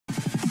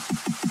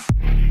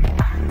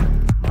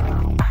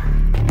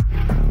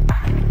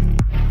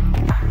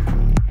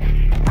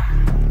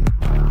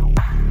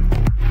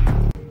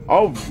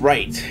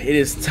Alright, it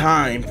is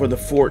time for the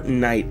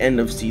Fortnite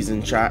end of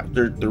season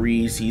chapter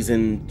 3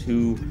 season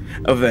 2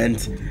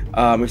 event.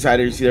 I'm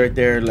excited to see right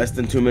there, less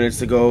than 2 minutes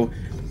to go.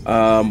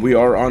 We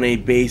are on a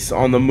base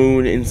on the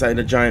moon inside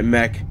a giant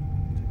mech.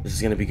 This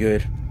is gonna be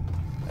good.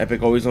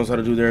 Epic always knows how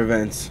to do their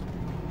events.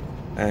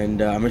 And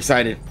I'm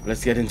excited.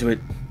 Let's get into it.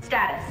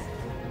 Status.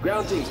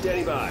 Ground team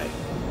standing by.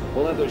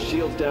 We'll have those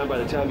shields down by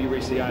the time you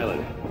reach the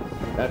island.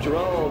 After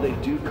all, they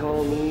do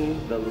call me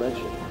the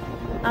legend.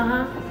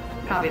 Uh-huh.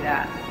 Copy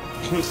that.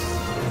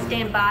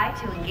 Stand by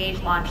to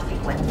engage launch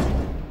sequence.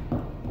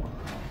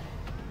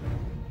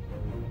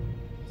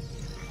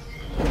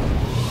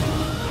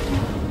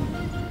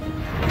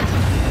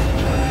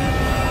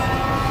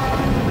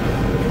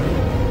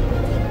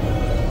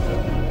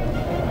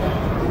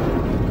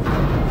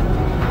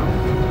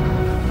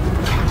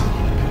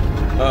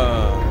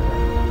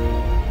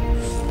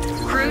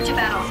 Crew to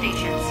battle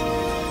stations.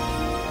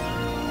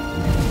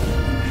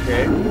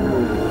 Okay.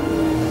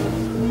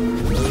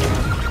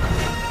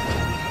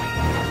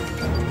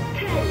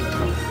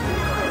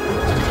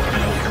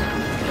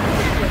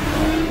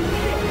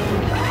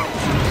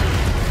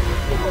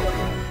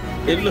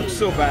 It looks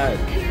so bad.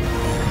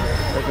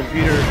 The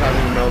computer is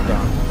having a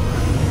meltdown.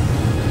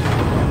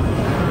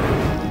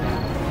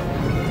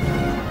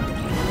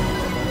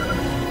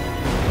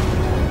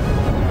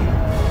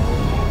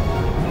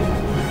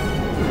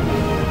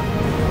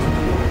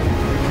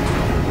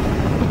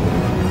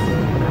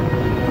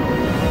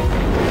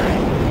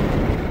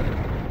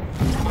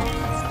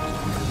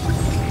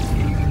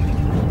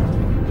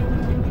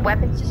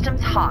 Weapon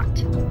systems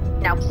hot.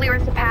 Now clear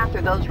us a path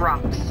through those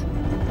rocks.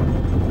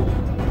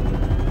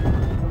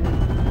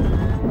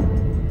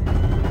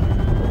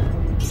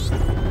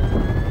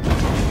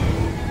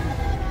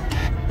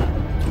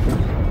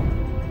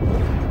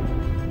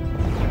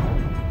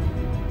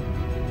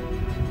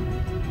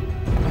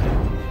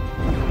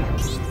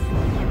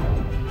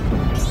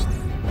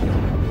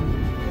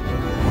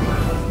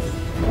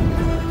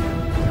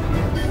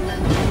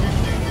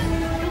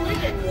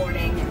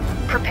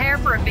 Prepare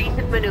for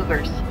evasive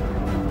maneuvers.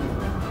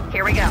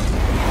 Here we go.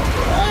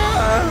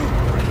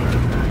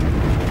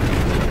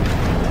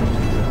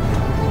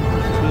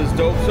 This is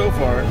dope so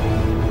far.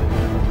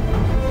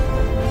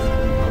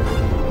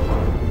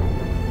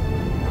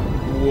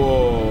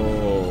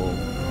 Whoa.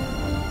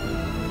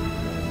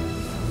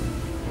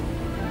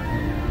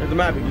 There's the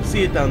map. You can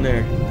see it down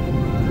there.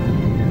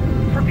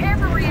 Prepare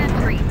for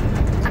re-entry.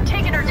 I'm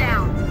taking her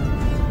down.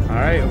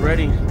 Alright,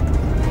 ready.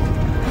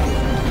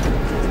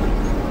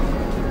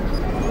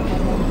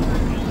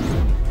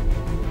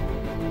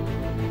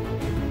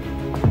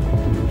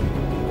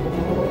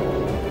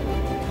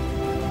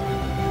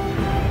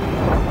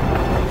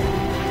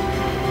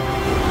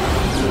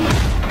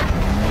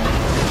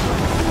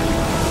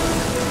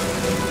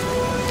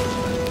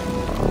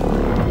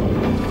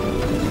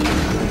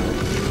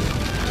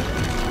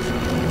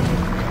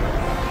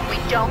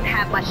 Don't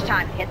have much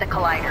time to hit the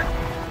collider.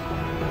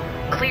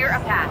 Clear a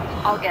path.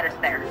 I'll get us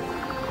there.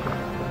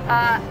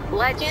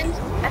 Legend?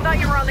 I thought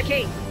you were on the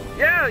case.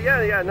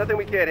 Yeah. Nothing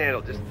we can't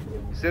handle. Just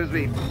as soon as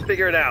we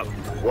figure it out,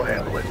 we'll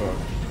handle it.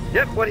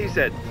 Yep, what he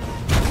said.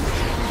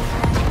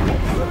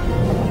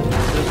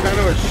 There's kind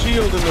of a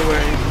shield in the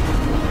way.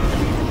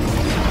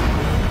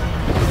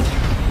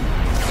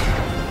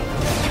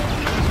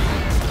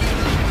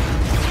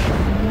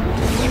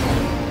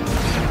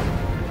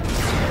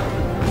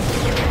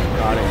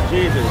 Got it.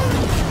 Jesus.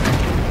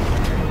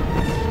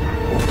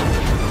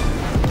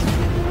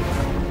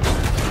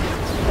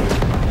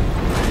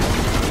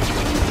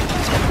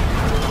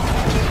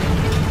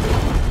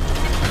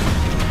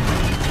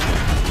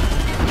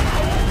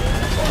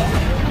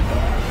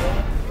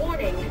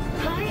 Warning.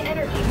 High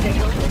energy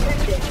signal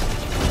detected.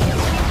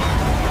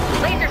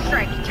 Laser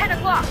strike. 10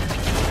 o'clock.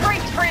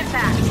 Brace for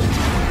impact.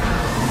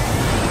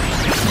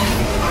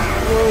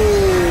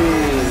 Whoa.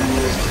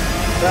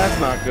 That's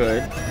not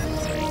good.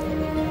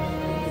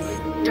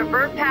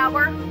 Divert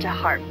power to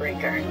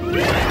Heartbreaker.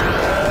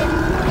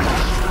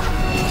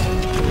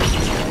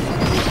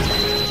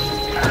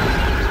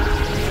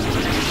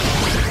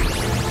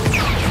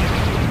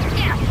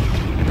 Yes!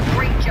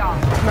 Great job.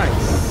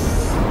 Nice.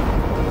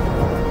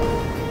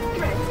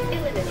 Threat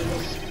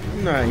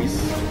eliminated. Nice.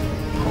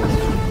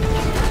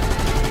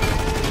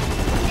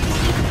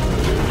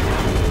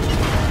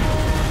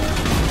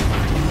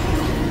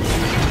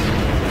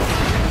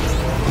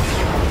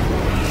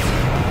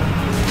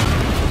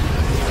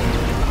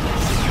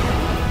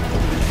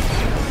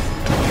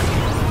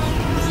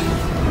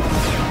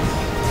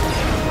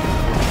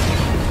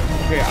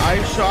 Okay,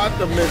 I shot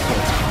the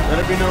missile. Let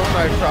it be known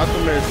I shot the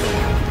missile.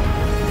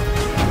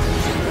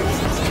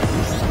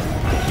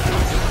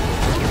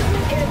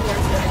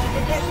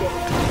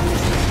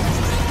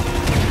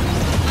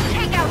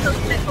 Take out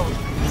those missiles.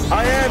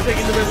 I am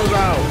taking the missiles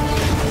out.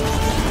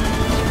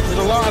 There's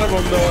a lot of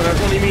them though, and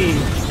that's only me.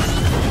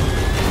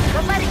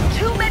 We're letting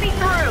too many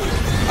through.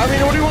 I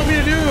mean, what do you want me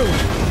to do?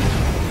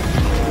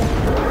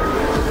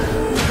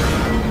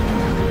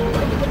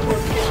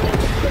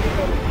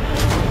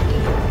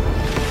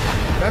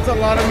 That's a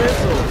lot of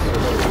missiles.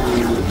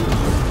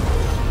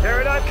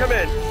 Paradigm, come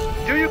in.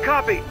 Do you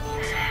copy?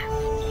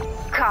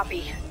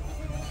 Copy.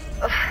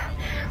 Ugh,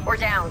 we're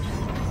down.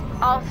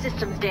 All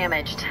systems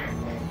damaged.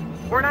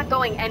 We're not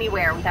going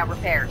anywhere without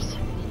repairs.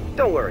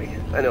 Don't worry,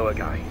 I know a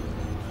guy.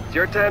 It's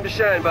your time to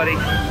shine, buddy.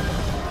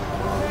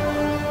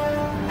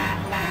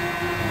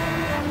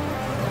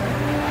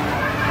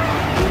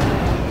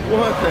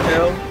 What the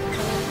hell?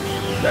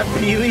 Is that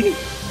Peely?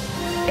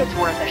 It's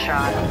worth a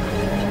shot.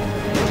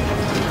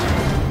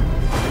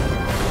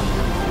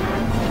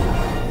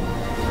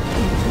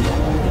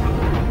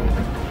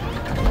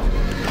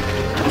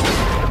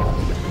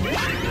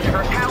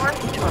 Divert power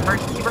to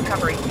emergency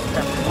recovery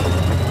system.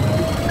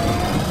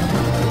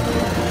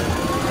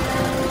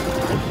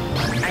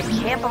 I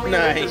can't believe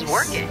this is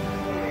working.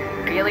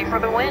 Really for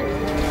the win.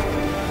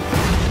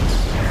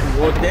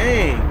 Well,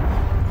 dang.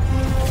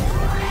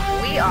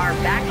 We are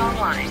back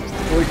online.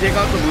 Can we take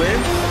out the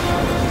blimp?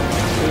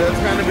 So that's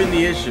kind of been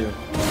the issue.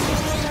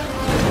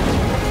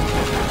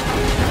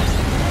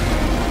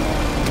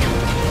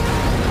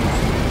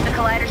 The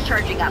collider's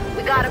charging up.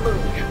 We gotta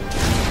move.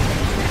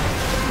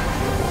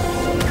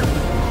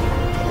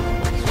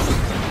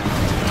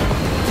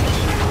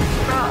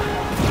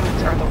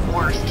 These are the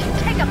worst.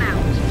 Take them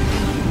out.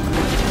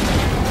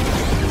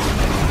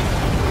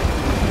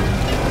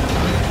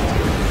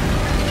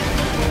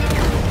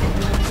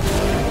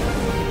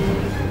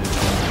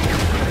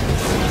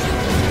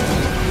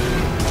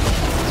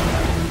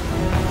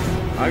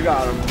 I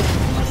got him.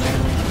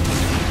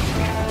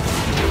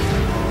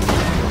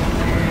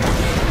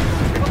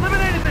 We've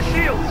eliminated the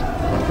shields.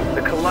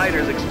 The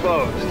collider's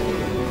exposed.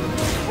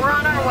 We're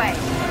on our way.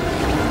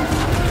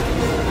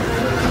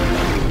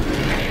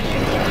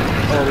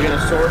 Oh, we got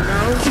a sword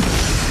now?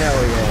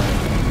 Hell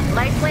yeah.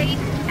 Light blade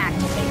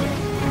activated.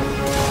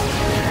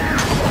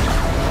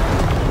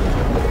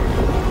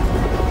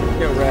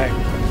 Get wrecked.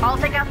 I'll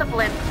take out the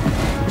blimp.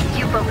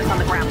 You focus on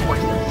the ground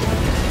forces.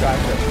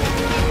 Gotcha.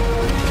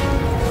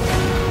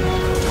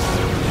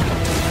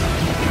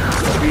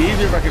 It'd be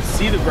easier if I could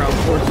see the ground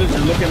forces.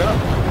 You're looking up.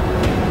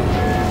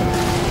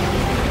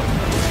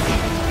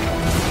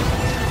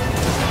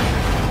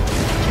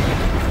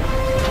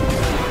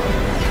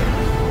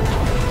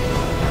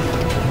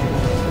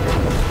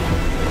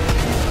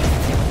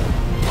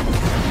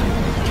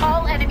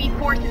 All enemy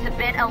forces have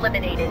been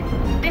eliminated.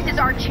 This is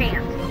our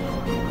chance.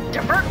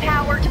 Divert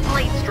power to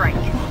blade strike.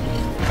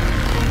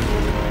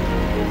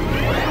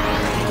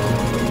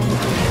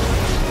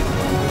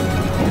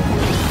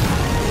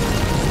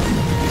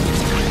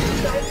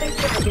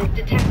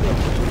 Detected.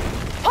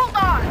 Hold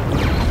on!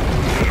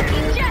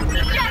 Eject!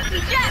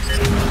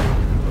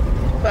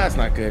 That's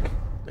not good.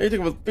 I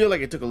feel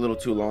like it took a little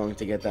too long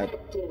to get that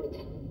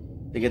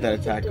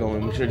attack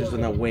going. We should have just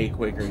done that way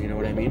quicker. You know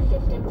what I mean?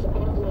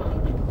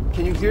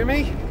 Can you hear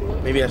me?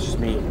 Maybe that's just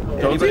me.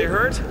 Anybody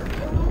hurt?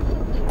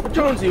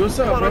 Jonesy, what's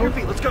up, Come on, bro? on your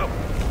feet, let's go.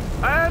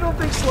 I don't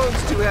think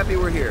Sloane's too happy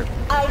we're here.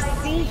 I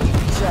see you,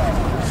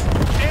 Jones.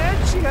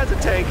 And she has a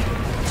tank,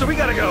 so we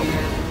gotta go. All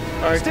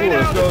right, Stay cool.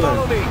 down Let's go and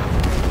follow then. me.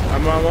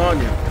 I'm all on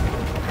you.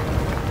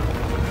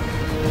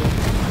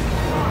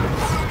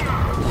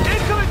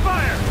 Incoming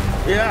fire!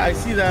 Yeah, I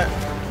see that.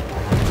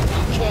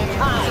 Can't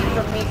hide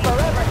from me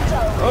forever,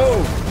 Jones.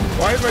 Oh,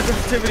 why is my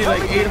sensitivity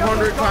like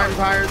 800 times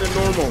higher than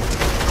normal?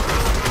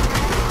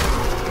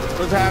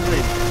 What's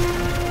happening?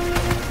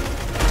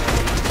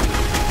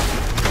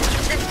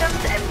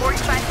 Systems at 45%.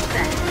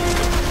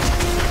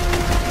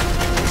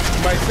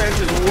 My sense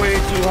is way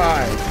too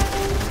high.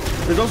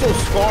 There's also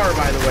Scar,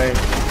 by the way,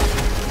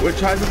 which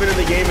hasn't been in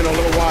the game in a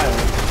little while.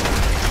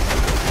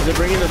 Is it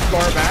bringing the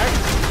Scar back?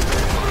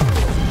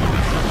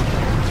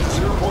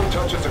 0 point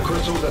touches the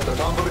crystals at the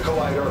top of the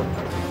collider.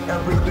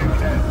 Everything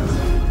ends.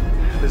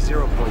 The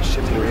 0 point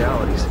shifting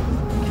realities.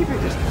 Keep your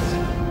distance.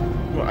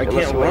 Well, I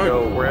Unless can't you want to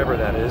run. go wherever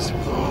that is.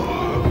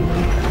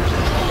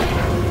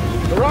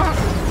 The Rock!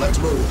 Let's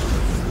move.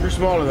 You're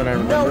smaller than I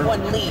remember. No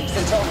one leaves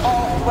until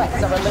all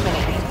threats are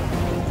eliminated.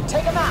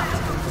 Take them out.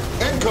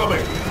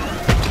 Incoming.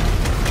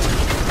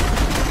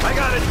 I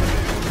got it.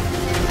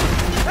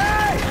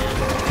 Hey!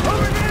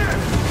 Over here!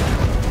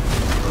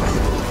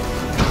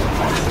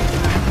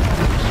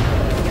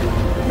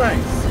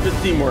 Nice. Good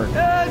teamwork.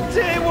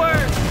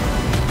 Teamwork!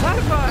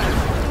 High five!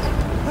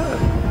 A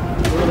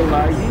little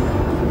laggy.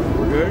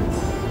 We're good.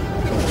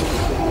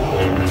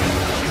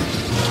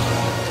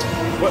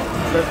 What?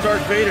 That's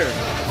Darth Vader.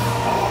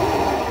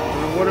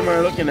 What am I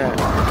looking at?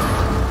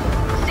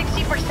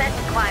 60%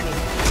 climbing.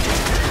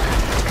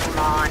 Come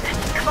on.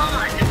 Come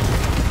on.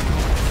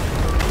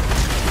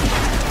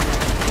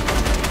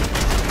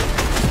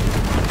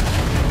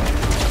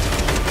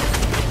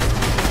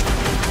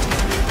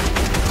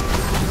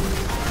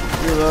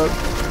 You look.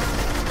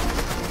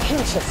 You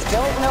just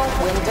don't know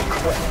when to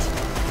quit.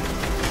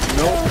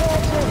 Nope. I'm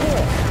glad you're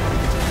here.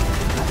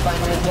 I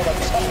finally get a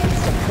chance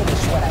to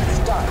finish what I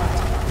started.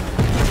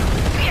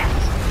 Yes.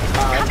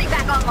 Coming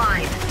back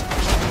online.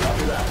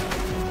 Copy that.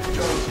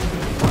 Jones,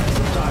 find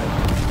some time.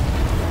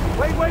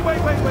 Wait.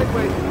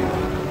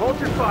 Hold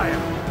your fire.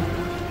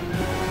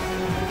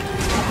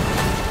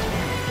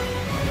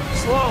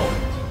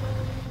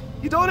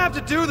 don't have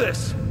to do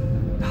this!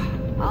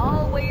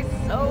 Always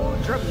so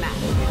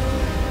dramatic.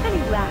 Any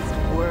last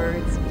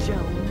words,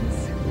 Jones?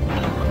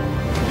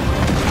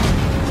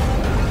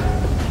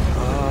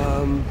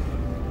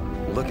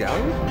 Look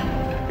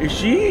out. Is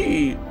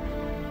she?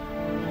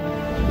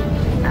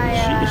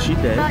 Is she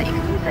dead? Thought you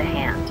could use a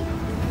hand.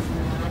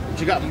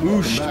 She got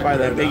mooshed by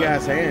that big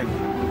ass hand.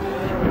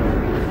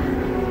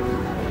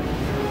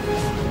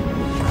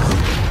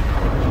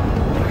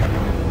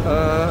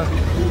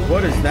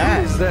 What is that?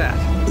 What is that?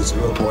 The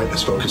 0 point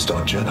is focused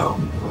on Geno.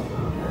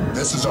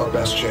 This is our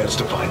best chance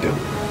to find him.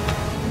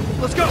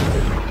 Let's go!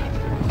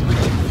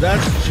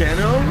 That's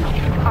Cheno?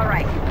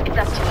 Alright, it's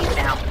up to you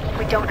now.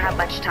 We don't have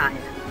much time.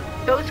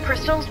 Those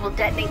crystals will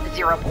detonate the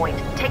 0 point.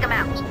 Take them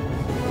out.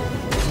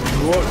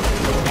 What?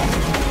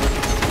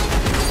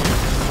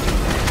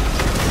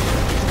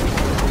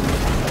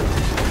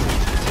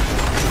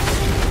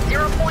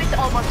 0 point's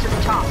almost to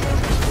the top.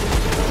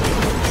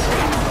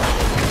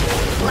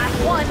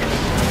 Last one.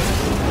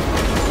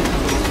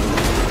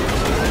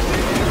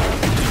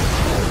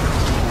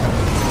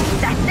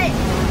 That's it.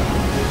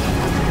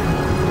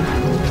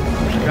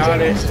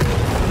 Got it.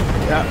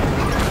 Yeah.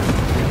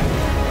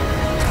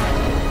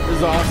 This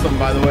is awesome,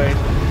 by the way.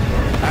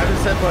 I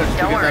haven't said much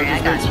Don't because worry, I've I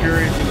just got been you.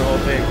 experiencing the whole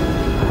thing.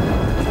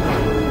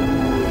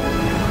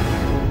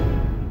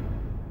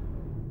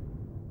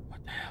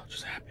 What the hell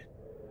just happened?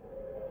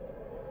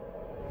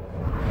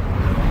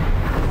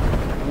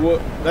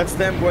 What? That's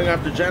them going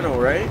after Geno,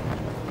 right?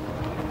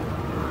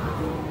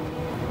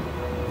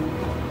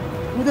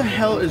 Who the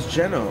hell is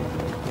Geno?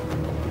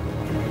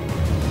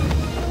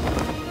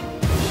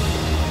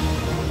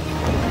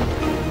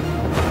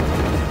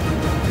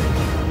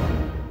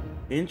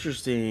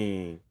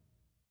 Interesting.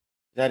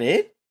 Is that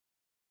it?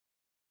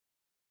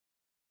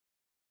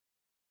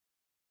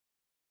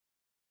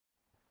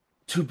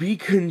 To be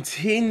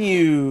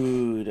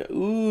continued.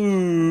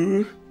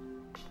 Ooh.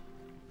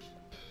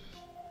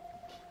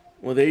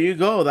 Well, there you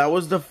go. That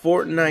was the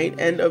Fortnite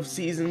end of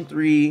season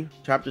 3,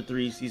 chapter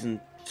 3, season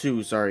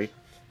 2, sorry,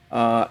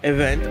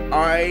 event.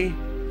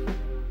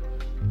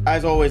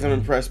 As always, I'm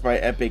impressed by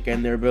Epic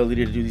and their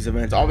ability to do these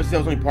events. Obviously, that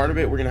was only part of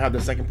it. We're going to have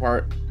the second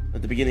part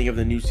at the beginning of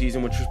the new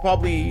season, which is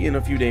probably in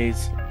a few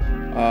days.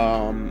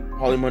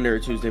 Probably Monday or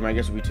Tuesday. My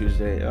guess will be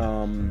Tuesday.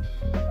 Yeah,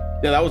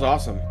 that was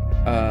awesome.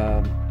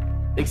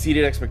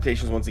 Exceeded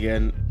expectations once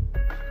again.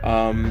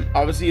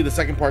 Obviously, the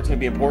second part's going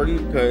to be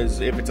important because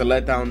if it's a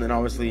letdown, then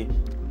obviously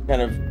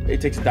kind of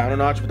it takes it down a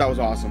notch, but that was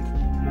awesome.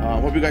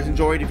 Hope you guys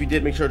enjoyed. If you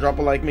did, make sure to drop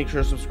a like, make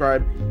sure to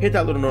subscribe, hit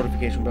that little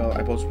notification bell.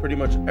 I post pretty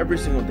much every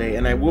single day,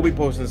 and I will be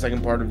posting the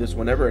second part of this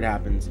whenever it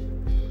happens.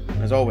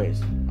 As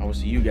always, I will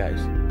see you guys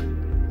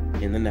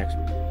in the next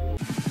one.